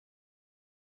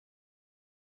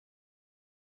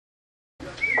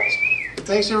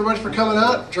Thanks everybody for coming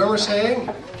out. Drummers Hang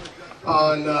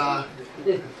on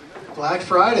Black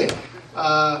Friday.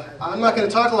 I'm not going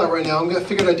to talk a lot right now. I'm going to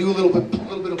figure I'd do a little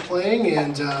bit of playing,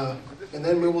 and then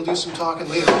maybe we'll do some talking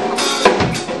later.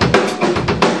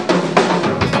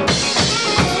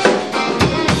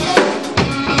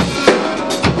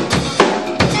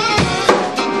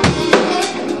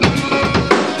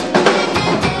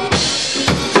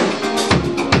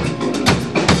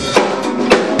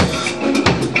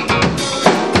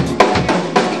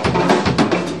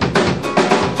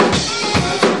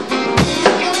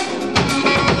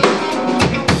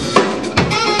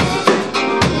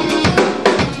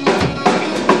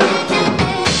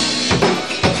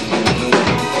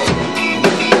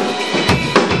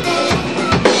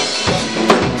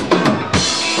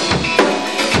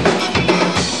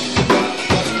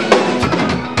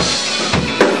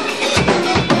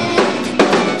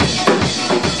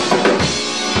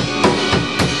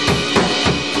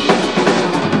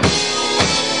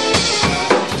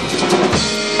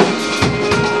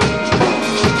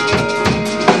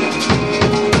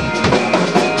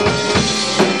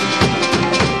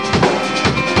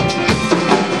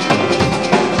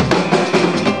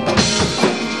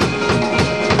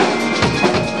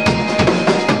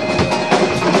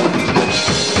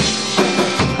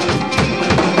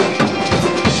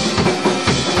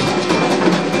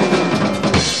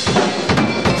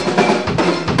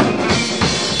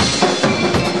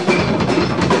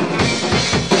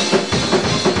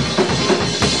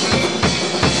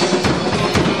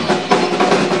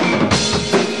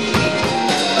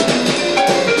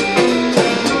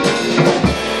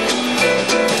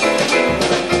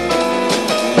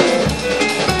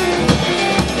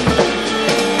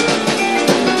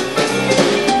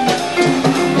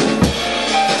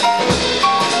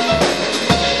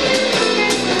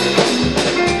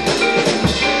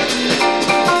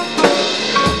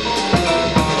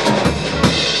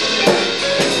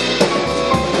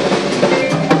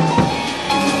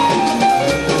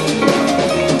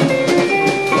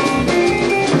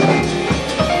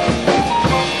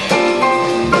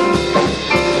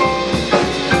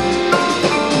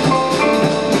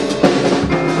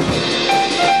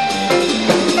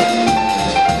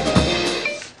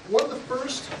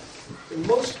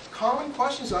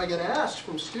 I get asked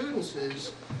from students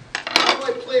is, how do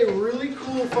I play really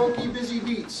cool, funky, busy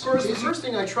beats? The first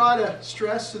thing I try to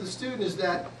stress to the student is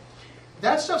that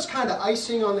stuff's kind of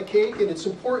icing on the cake, and it's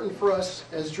important for us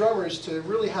as drummers to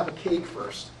really have a cake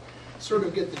first, sort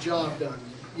of get the job done,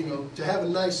 you know, to have a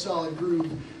nice solid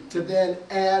groove, to then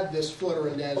add this flutter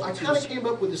and dazzle. I kind of came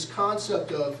up with this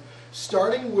concept of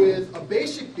starting with a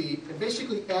basic beat and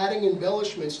basically adding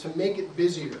embellishments to make it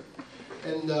busier.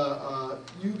 And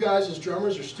you guys as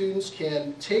drummers or students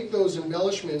can take those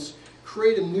embellishments,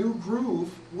 create a new groove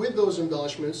with those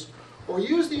embellishments, or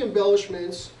use the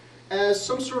embellishments as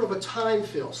some sort of a time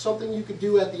fill, something you could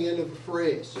do at the end of a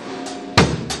phrase.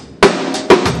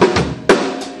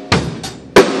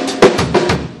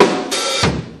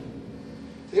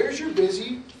 There's your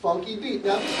busy, funky beat.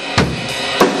 Now,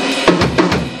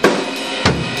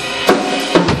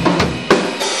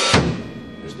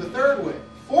 there's the third way.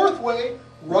 Fourth way,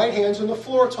 right hand's on the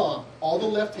floor tom, all the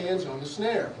left hands on the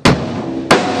snare.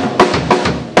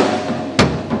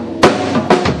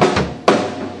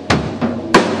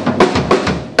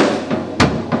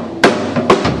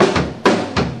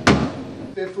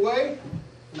 Fifth way,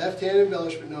 left hand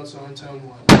embellishment notes on tone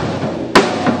 1.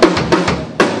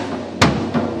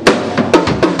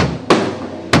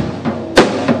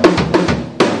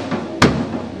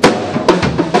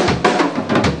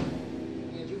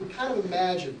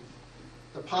 Imagine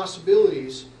the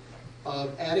possibilities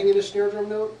of adding in a snare drum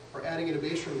note or adding in a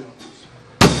bass drum note.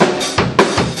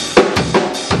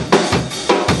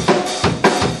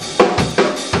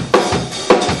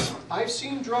 I've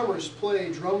seen drummers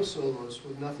play drum solos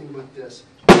with nothing but this.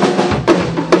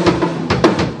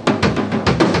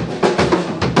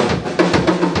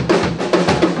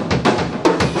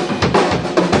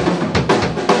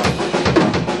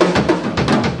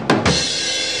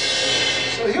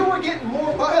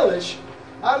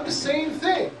 Out of the same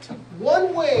thing.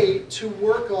 One way to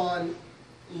work on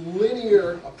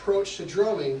linear approach to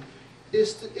drumming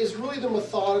is really the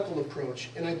methodical approach,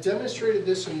 and I demonstrated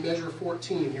this in measure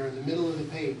 14 here in the middle of the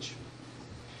page.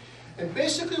 And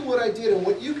basically what I did, and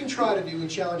what you can try to do and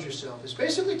challenge yourself, is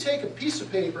basically take a piece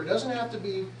of paper, it doesn't have to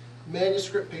be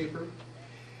manuscript paper,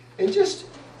 and just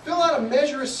fill out a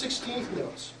measure of 16th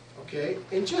notes. Okay,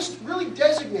 and just really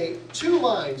designate 2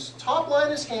 lines. Top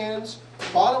line is hands,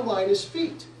 bottom line is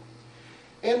feet.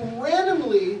 And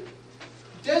randomly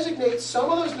designate some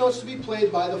of those notes to be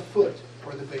played by the foot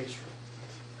or the bass drum.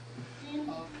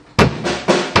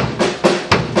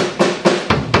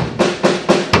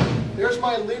 There's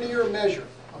my linear measure.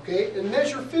 Okay? In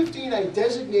measure 15, I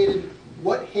designated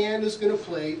what hand is going to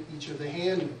play each of the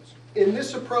hand moves. In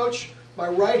this approach, my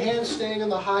right hand's staying on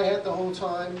the hi-hat the whole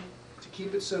time to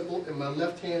keep it simple, and my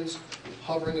left hand's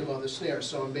hovering above the snare.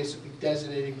 So I'm basically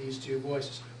designating these two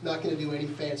voices. I'm not going to do any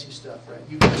fancy stuff, right?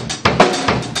 You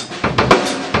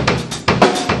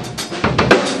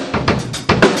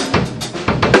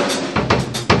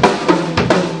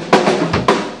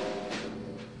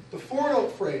the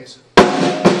four-note phrase.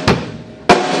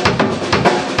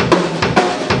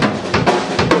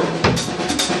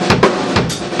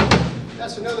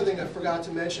 That's another thing I forgot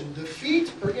to mention. The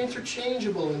feet are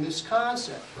interchangeable in this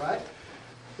concept, right?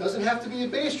 Doesn't have to be a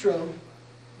bass drum.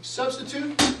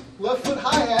 Substitute left foot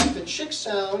hi-hat, the chick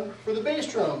sound, for the bass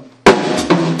drum.